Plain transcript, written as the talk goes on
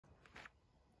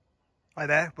Hi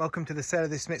there, welcome to the sale of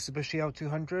this Mitsubishi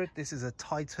L200. This is a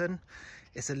TiTan.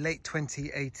 It's a late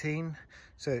 2018,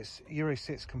 so it's Euro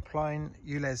 6 compliant,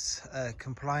 ULEZ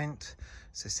compliant,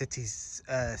 so city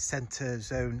centre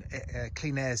zone,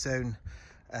 clean air zone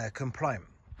compliant.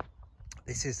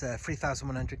 This is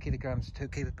 3,100 kilograms tow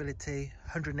capability,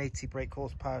 180 brake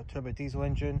horsepower turbo diesel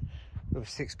engine with a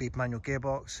 6-speed manual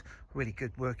gearbox. Really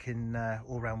good working,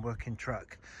 all-round working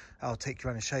truck. I'll take you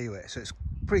around and show you it. So it's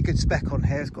pretty good spec on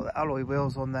here. It's got the alloy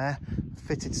wheels on there,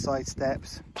 fitted side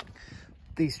steps.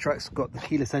 These trucks have got the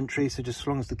keyless entry, so just as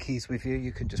long as the key's with you,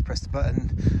 you can just press the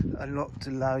button, unlock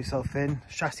to allow yourself in.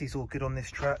 Chassis is all good on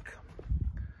this truck.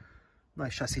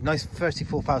 Nice chassis, nice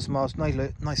 34,000 miles,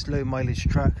 nice low mileage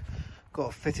truck. Got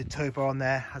a fitted tow bar on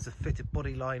there, has a fitted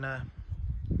body liner.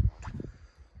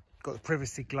 Got the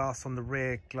privacy glass on the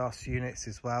rear glass units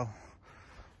as well.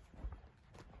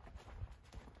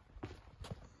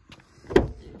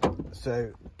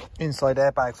 So inside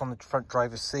airbags on the front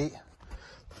driver's seat,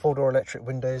 4-door electric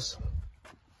windows,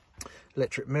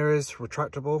 electric mirrors,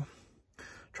 retractable,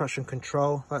 traction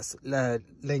control, that's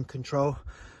lane control,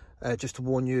 just to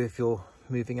warn you if you're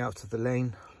moving out of the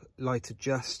lane, light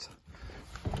adjust.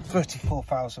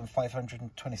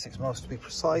 34,526 miles to be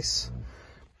precise.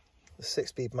 The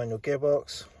 6-speed manual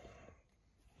gearbox.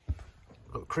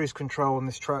 Got cruise control on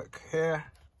this truck here.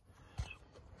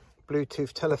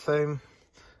 Bluetooth telephone,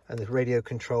 and the radio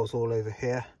controls all over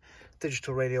here.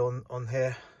 Digital radio on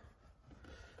here.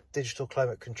 Digital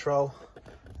climate control,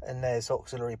 and there's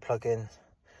auxiliary plug-in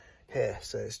here.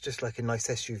 So it's just like a nice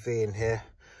SUV in here.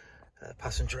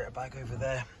 Passenger airbag over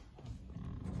there.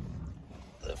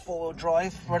 The 4-wheel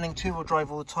drive, running 2-wheel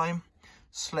drive all the time.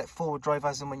 Select 4-wheel drive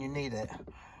as and when you need it.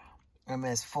 And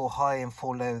there's 4 high and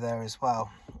 4 low there as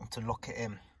well to lock it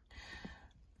in.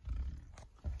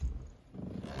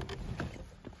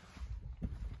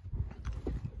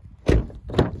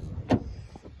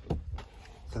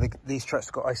 So these trucks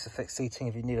have got ISOFIX seating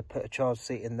if you need to put a child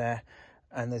seat in there,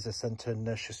 and there's a centre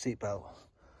inertia seat belt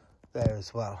there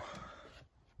as well.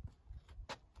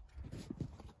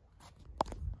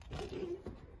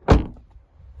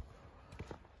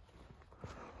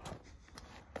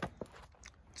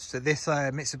 So this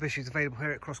Mitsubishi is available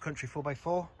here at Cross Country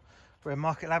 4x4. We're in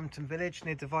Market Lavington Village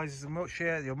near Devizes in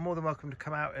Wiltshire. You're more than welcome to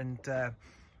come out and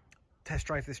test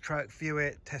drive this truck, view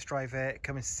it, test drive it,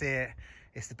 come and see it.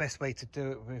 It's the best way to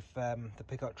do it with the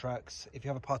pickup trucks. If you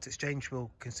have a part exchange,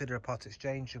 we'll consider a part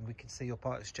exchange and we can see your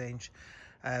part exchange.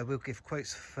 We'll give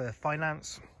quotes for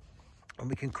finance, and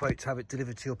we can quote to have it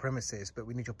delivered to your premises, but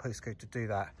we need your postcode to do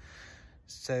that.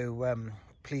 So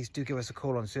please do give us a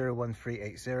call on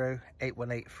 01380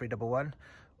 818 311,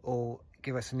 or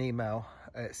give us an email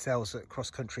at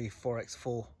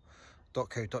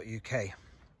sales@crosscountry4x4.co.uk.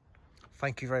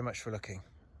 Thank you very much for looking.